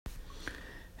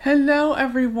Hello,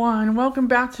 everyone. Welcome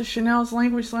back to Chanel's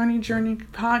Language Learning Journey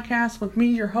podcast with me,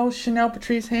 your host, Chanel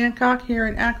Patrice Hancock, here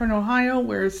in Akron, Ohio,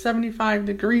 where it's 75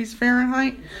 degrees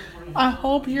Fahrenheit. I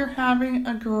hope you're having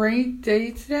a great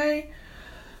day today.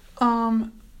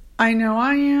 I know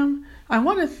I am. I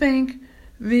want to thank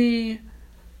the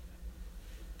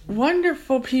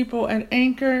wonderful people at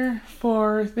Anchor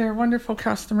for their wonderful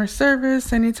customer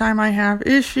service. Anytime I have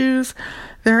issues,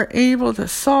 they're able to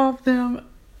solve them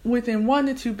within 1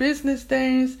 to 2 business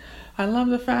days. I love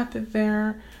the fact that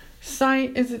their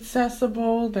site is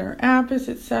accessible, their app is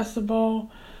accessible.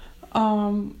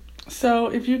 So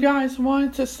if you guys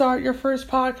want to start your first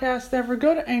podcast ever,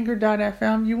 go to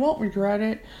anchor.fm. You won't regret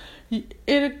it.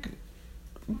 It'll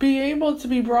be able to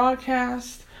be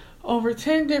broadcast over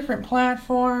 10 different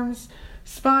platforms: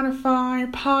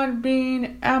 Spotify,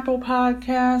 Podbean, Apple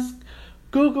Podcasts,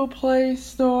 Google Play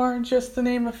Store, just to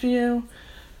name a few.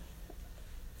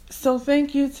 So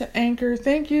thank you to Anchor.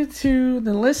 Thank you to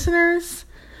the listeners,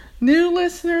 new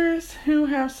listeners who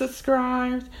have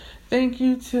subscribed. Thank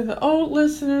you to the old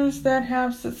listeners that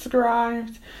have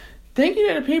subscribed. Thank you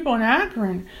to the people in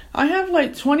Akron. I have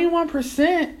like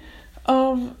 21%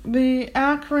 of the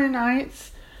Akronites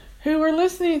who are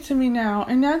listening to me now,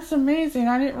 and that's amazing.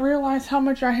 I didn't realize how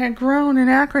much I had grown in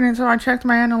Akron until I checked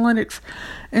my analytics,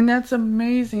 and that's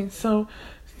amazing. So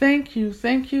thank you.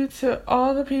 Thank you to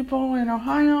all the people in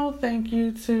Ohio. Thank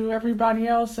you to everybody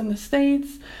else in the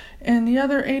States and the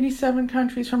other 87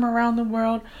 countries from around the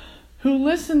world who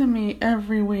listen to me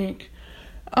every week.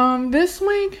 This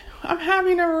week, I'm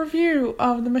having a review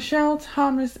of the Michelle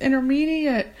Thomas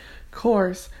Intermediate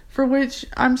course, for which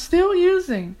I'm still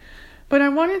using. But I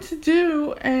wanted to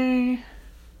do a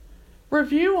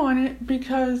review on it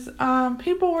because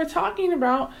people were talking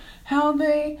about how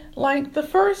they liked the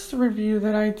first review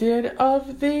that I did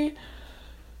of the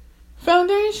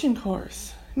foundation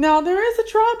course. Now, there is a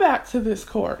drawback to this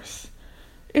course.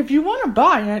 If you want to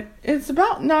buy it, it's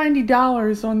about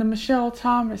 $90 on the Michelle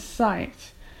Thomas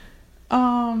site.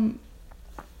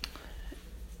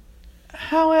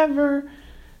 However,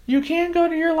 you can go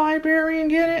to your library and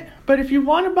get it, but if you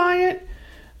want to buy it,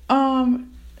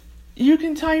 you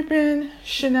can type in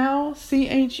Chanel,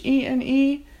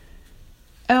 Chenell,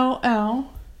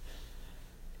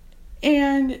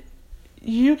 and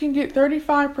you can get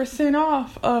 35%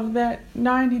 off of that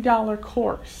 $90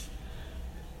 course.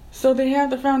 So they have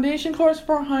the foundation course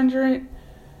for $100.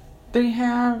 They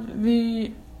have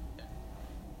the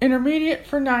intermediate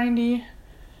for $90.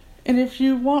 And if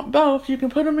you want both, you can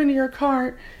put them into your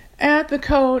cart, add the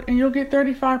code, and you'll get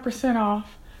 35%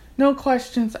 off. No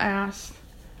questions asked.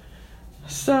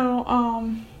 So,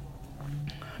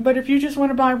 but if you just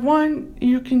want to buy one,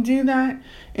 you can do that,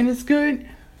 and it's good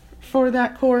for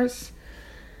that course.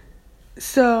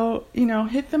 So,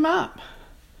 hit them up.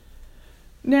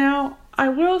 Now, I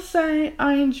will say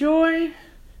I enjoy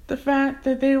the fact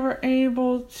that they were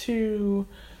able to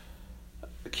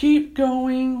keep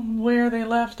going where they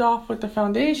left off with the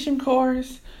foundation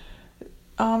course.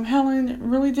 Helen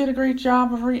really did a great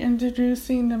job of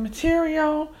reintroducing the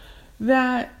material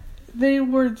that they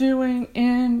were doing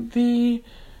in the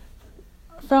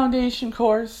foundation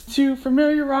course to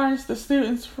familiarize the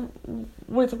students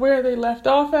with where they left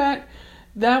off at.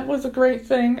 That was a great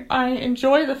thing. I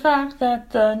enjoy the fact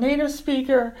that the native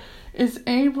speaker is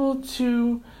able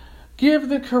to give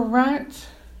the correct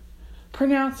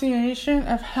pronunciation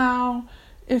of how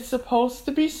it's supposed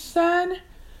to be said.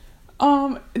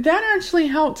 That actually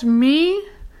helped me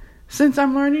since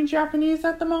I'm learning Japanese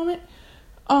at the moment.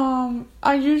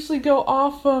 I usually go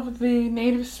off of the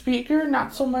native speaker,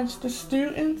 not so much the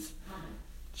students,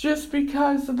 just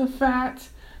because of the fact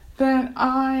that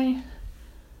I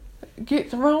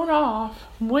get thrown off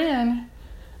when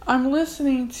I'm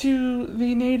listening to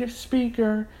the native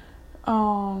speaker,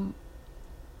 or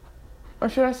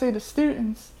should I say the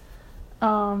students.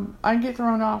 I get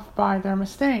thrown off by their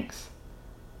mistakes.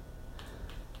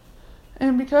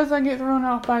 And because I get thrown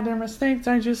off by their mistakes,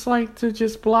 I just like to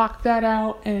just block that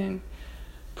out and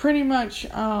pretty much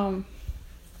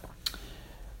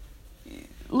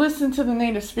listen to the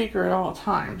native speaker at all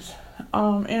times,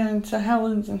 and to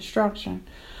Helen's instruction,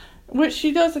 which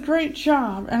she does a great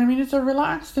job. And I mean, it's a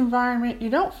relaxed environment. You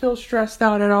don't feel stressed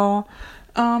out at all.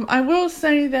 I will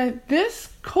say that this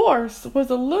course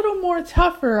was a little more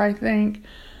tougher, I think,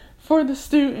 for the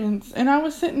students. And I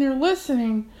was sitting there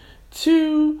listening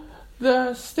to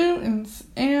the students,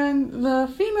 and the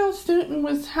female student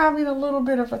was having a little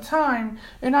bit of a time,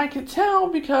 and I could tell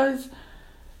because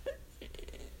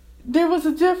there was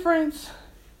a difference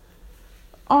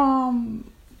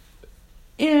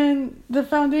in the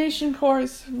foundation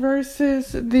course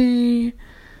versus the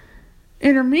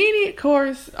intermediate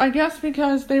course, I guess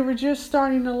because they were just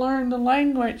starting to learn the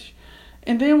language.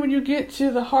 And then when you get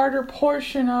to the harder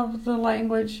portion of the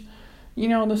language,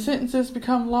 the sentences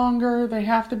become longer. They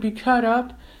have to be cut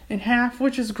up in half,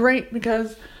 which is great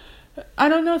because I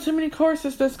don't know too many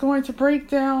courses that's going to break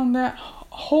down that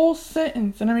whole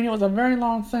sentence. And I mean, it was a very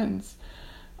long sentence.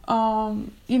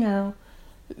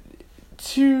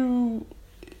 To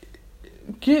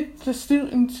get the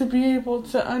student to be able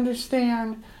to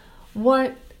understand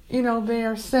what, they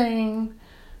are saying.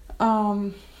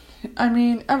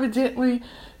 Evidently,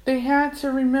 they had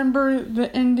to remember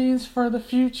the endings for the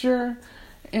future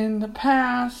and the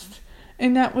past,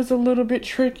 and that was a little bit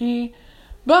tricky.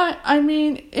 But,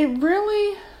 it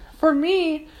really, for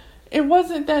me, it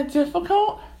wasn't that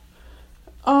difficult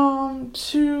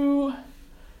to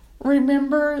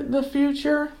remember the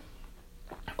future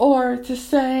or to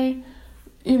say,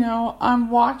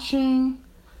 I'm watching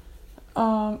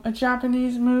a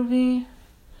Japanese movie,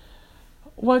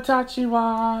 Watashi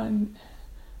wa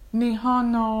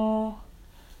Nihon no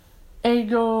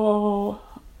Eigo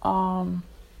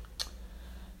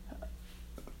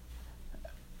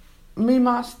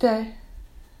Mimate.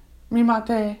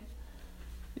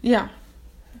 Yeah.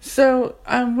 So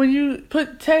when you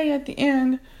put te at the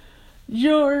end,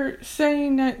 you're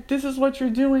saying that this is what you're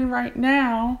doing right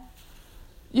now,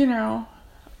 and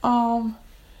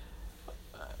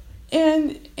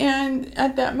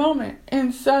at that moment.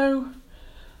 And so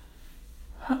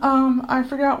I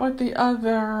forgot what the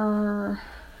other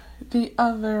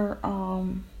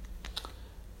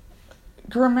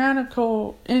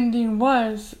grammatical ending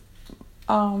was,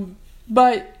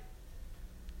 but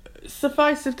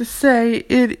suffice it to say,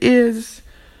 it is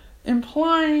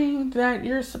implying that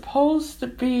you're supposed to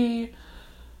be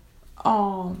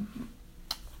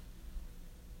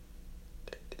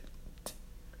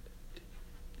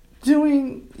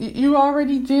you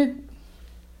already did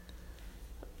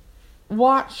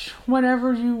watch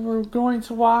whatever you were going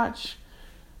to watch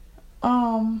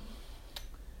in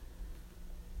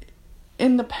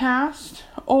the past,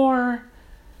 or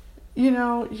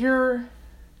you're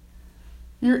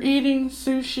eating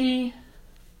sushi,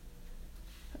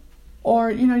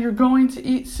 or you're going to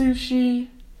eat sushi.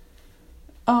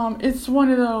 It's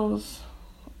one of those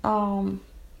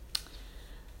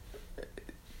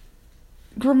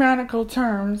grammatical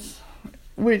terms,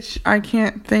 which I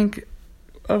can't think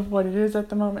of what it is at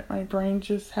the moment. My brain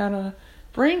just had a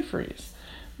brain freeze.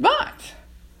 But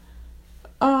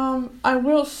I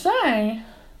will say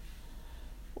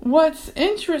what's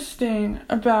interesting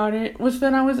about it was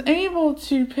that I was able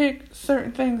to pick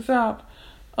certain things up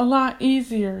a lot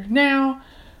easier. Now,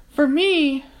 for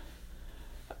me,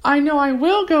 I know I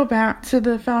will go back to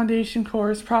the foundation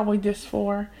course, probably DIS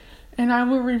 4, and I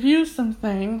will review some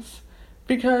things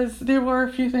because there were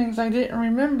a few things I didn't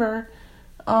remember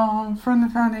from the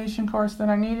foundation course that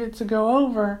I needed to go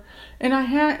over. And I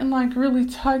hadn't really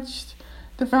touched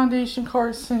the foundation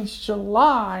course since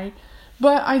July,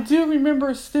 but I do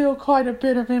remember still quite a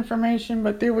bit of information,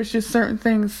 but there was just certain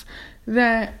things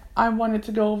that I wanted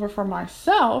to go over for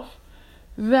myself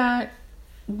that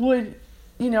would,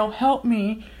 help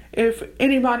me if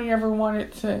anybody ever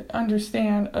wanted to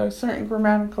understand a certain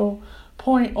grammatical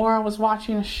point, or I was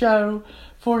watching a show,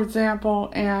 for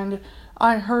example, and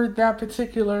I heard that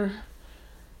particular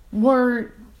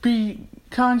word be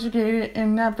conjugated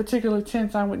in that particular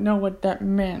tense, I would know what that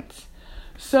meant.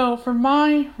 So for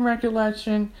my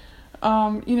recollection,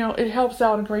 it helps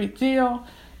out a great deal.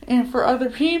 And for other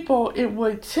people, it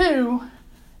would too,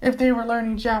 if they were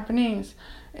learning Japanese.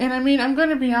 And I'm going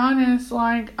to be honest,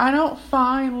 I don't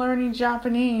find learning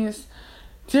Japanese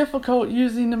difficult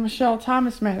using the Michelle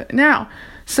Thomas method. Now,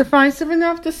 suffice it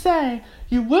enough to say,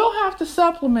 you will have to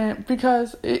supplement,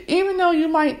 because even though you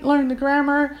might learn the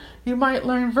grammar, you might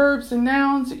learn verbs and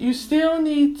nouns, you still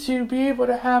need to be able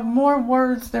to have more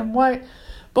words than what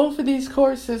both of these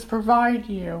courses provide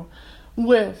you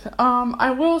with.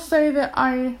 I will say that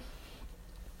I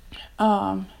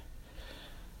am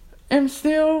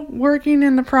still working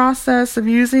in the process of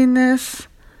using this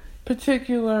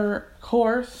particular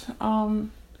course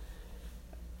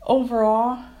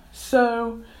overall.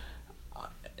 So,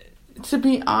 to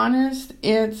be honest,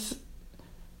 it's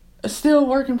still a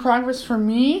work in progress for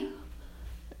me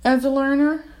as a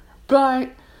learner, but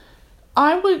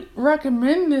I would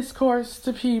recommend this course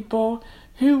to people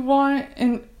who want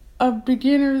a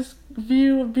beginner's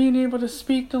view of being able to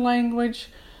speak the language,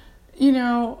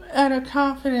 at a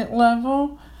confident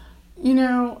level.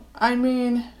 You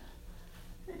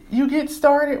get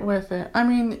started with it.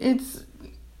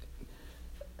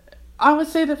 I would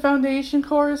say the foundation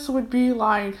course would be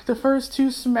like the first 2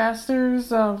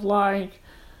 semesters of like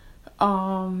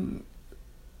a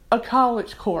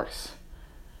college course,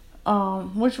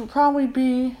 which would probably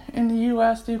be in the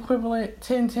U.S. the equivalent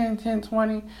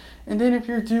 10-10-10-20. And then if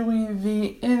you're doing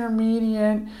the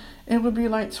intermediate, it would be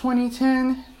like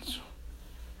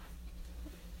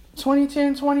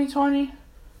 2020.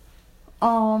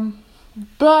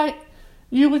 But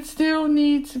you would still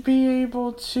need to be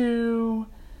able to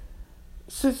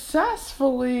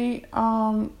successfully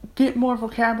get more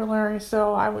vocabulary.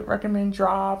 So I would recommend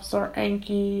Drops or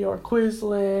Anki or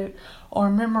Quizlet or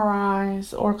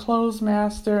Memrise or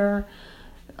Closemaster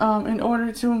in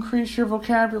order to increase your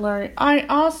vocabulary. I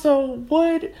also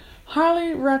would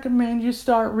highly recommend you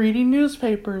start reading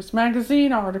newspapers,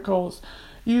 magazine articles.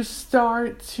 You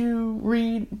start to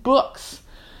read books.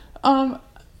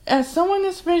 As someone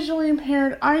that's visually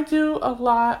impaired, I do a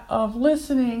lot of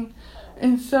listening.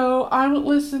 And so I would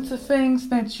listen to things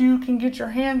that you can get your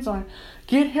hands on.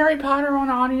 Get Harry Potter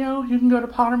on audio. You can go to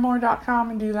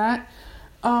Pottermore.com and do that.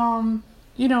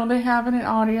 They have it in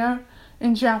audio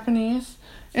in Japanese.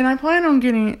 And I plan on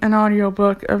getting an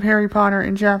audiobook of Harry Potter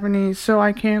in Japanese so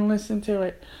I can listen to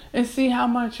it and see how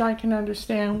much I can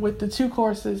understand with the 2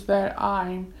 courses that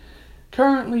I'm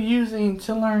currently using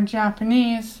to learn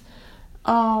Japanese.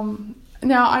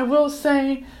 Now, I will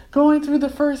say, going through the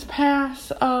first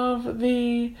pass of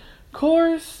the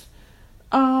course,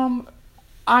 I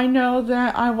know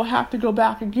that I will have to go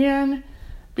back again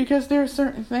because there are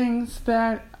certain things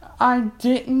that I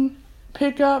didn't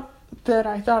pick up that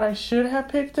I thought I should have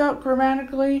picked up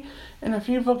grammatically and a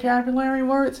few vocabulary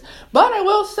words. But I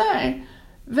will say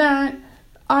that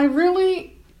I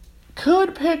really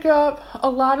could pick up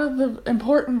a lot of the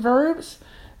important verbs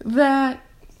that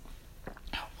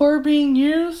were being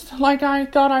used, like I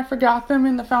thought I forgot them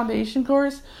in the foundation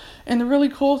course. And the really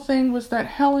cool thing was that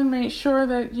Helen made sure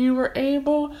that you were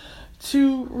able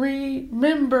to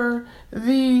remember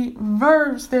the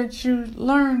verbs that you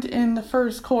learned in the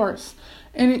first course.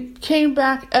 And it came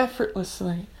back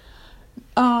effortlessly.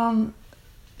 And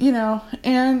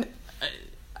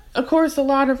of course a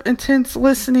lot of intense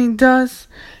listening does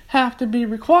have to be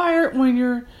required when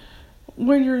you're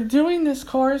doing this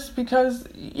course, because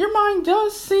your mind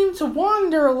does seem to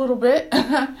wander a little bit.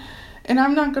 And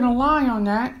I'm not going to lie on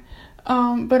that.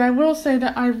 But I will say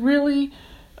that I really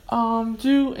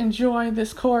do enjoy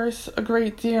this course a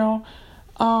great deal.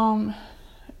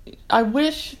 I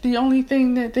wish the only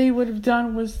thing that they would have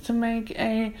done was to make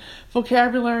a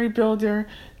vocabulary builder.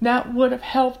 That would have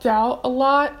helped out a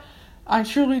lot. I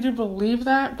truly do believe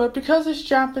that. But because it's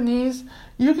Japanese,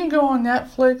 you can go on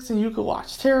Netflix and you can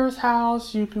watch Terrace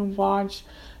House. You can watch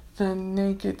The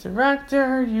Naked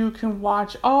Director. You can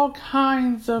watch all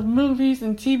kinds of movies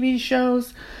and TV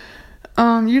shows.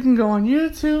 You can go on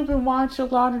YouTube and watch a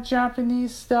lot of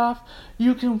Japanese stuff.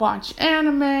 You can watch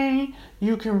anime.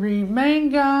 You can read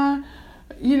manga.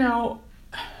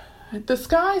 The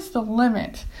sky's the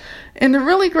limit. And the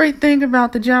really great thing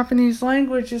about the Japanese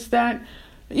language is that,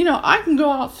 I can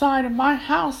go outside of my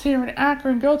house here in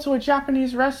Akron, go to a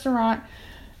Japanese restaurant,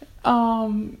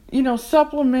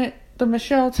 supplement the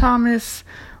Michelle Thomas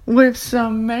with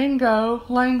some mango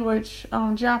language,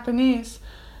 Japanese.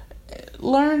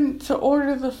 Learn to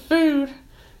order the food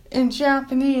in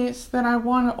Japanese that I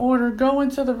want to order, go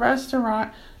into the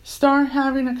restaurant, start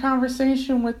having a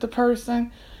conversation with the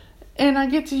person, and I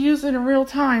get to use it in real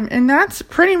time. And that's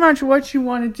pretty much what you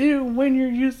want to do when you're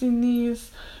using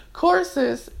these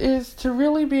courses, is to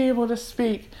really be able to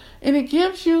speak. And it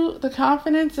gives you the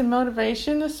confidence and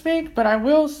motivation to speak. But I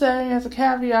will say, as a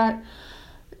caveat,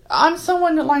 I'm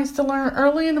someone that likes to learn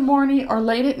early in the morning or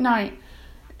late at night.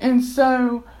 And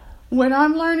so when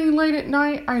I'm learning late at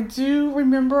night, I do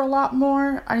remember a lot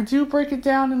more. I do break it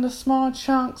down into small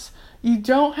chunks. You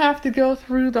don't have to go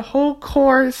through the whole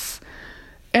course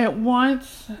at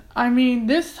once. I mean,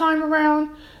 this time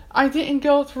around, I didn't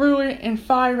go through it in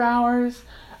 5 hours.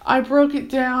 I broke it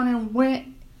down and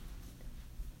went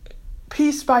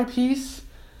piece by piece.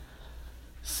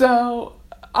 So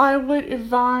I would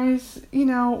advise,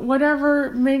 whatever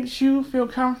makes you feel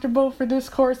comfortable for this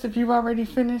course. If you've already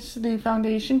finished the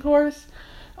foundation course,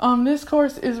 this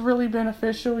course is really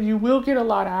beneficial. You will get a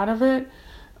lot out of it.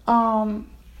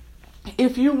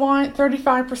 If you want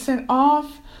 35%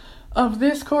 off of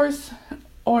this course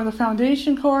or the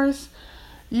foundation course,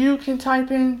 you can type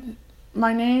in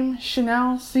my name,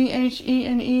 Chenell,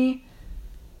 Chenell,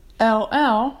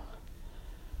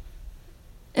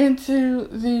 into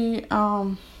the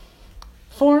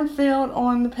form field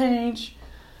on the page,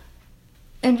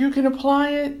 and you can apply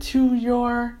it to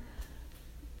your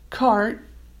cart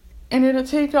and it'll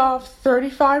take off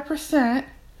 35%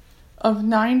 of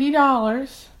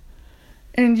 $90,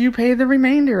 and you pay the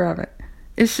remainder of it.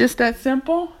 It's just that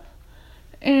simple.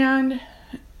 And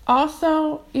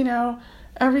also,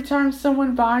 every time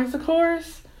someone buys a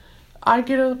course, I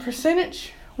get a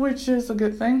percentage, which is a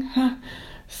good thing.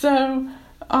 So,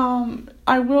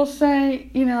 I will say,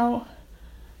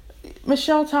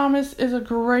 Michelle Thomas is a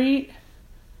great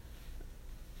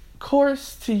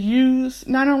course to use,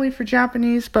 not only for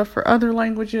Japanese, but for other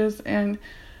languages. And,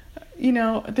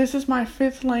 this is my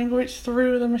 5th language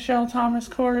through the Michelle Thomas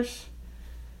course.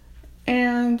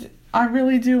 And I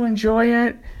really do enjoy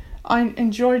it. I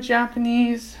enjoy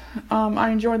Japanese. I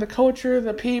enjoy the culture,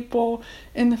 the people,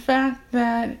 and the fact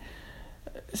that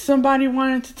somebody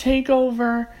wanted to take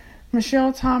over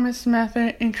Michelle Thomas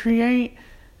method and create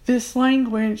this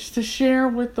language to share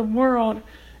with the world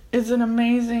is an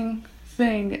amazing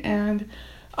thing. And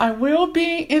I will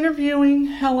be interviewing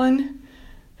Helen,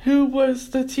 who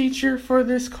was the teacher for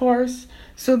this course.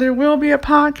 So there will be a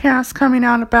podcast coming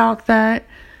out about that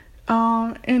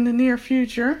in the near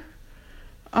future.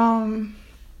 I'm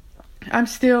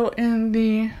still in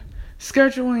the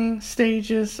scheduling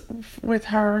stages with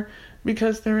her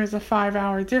because there is a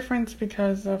 5-hour difference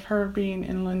because of her being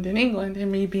in London, England,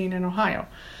 and me being in Ohio.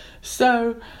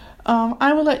 So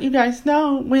I will let you guys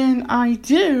know when I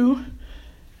do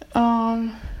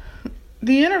the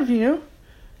interview.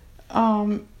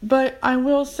 But I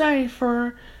will say,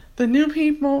 for the new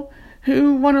people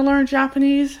who want to learn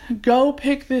Japanese, go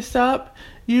pick this up.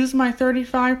 Use my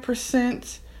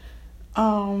 35%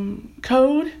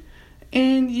 code,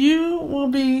 and you will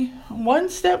be one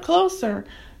step closer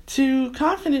to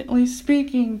confidently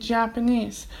speaking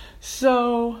Japanese.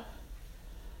 So,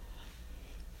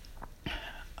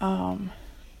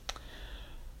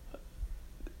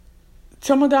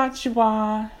 tomodachi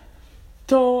wa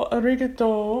to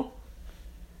arigato.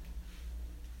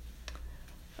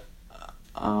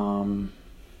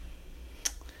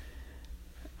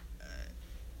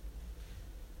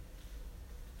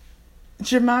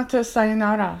 Jimata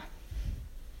sayonara.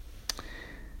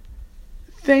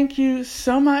 Thank you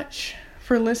so much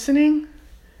for listening.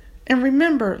 And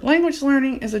remember, language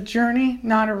learning is a journey,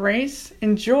 not a race.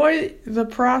 Enjoy the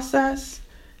process.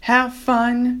 Have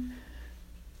fun.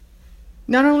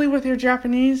 Not only with your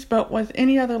Japanese, but with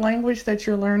any other language that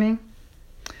you're learning.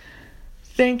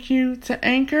 Thank you to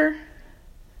Anchor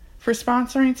for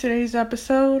sponsoring today's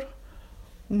episode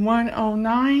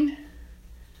 109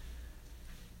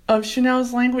 of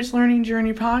Chanel's Language Learning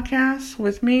Journey podcast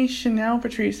with me, Chanel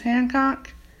Patrice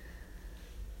Hancock.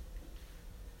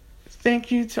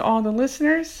 Thank you to all the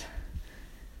listeners,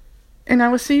 and I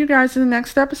will see you guys in the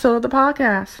next episode of the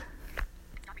podcast.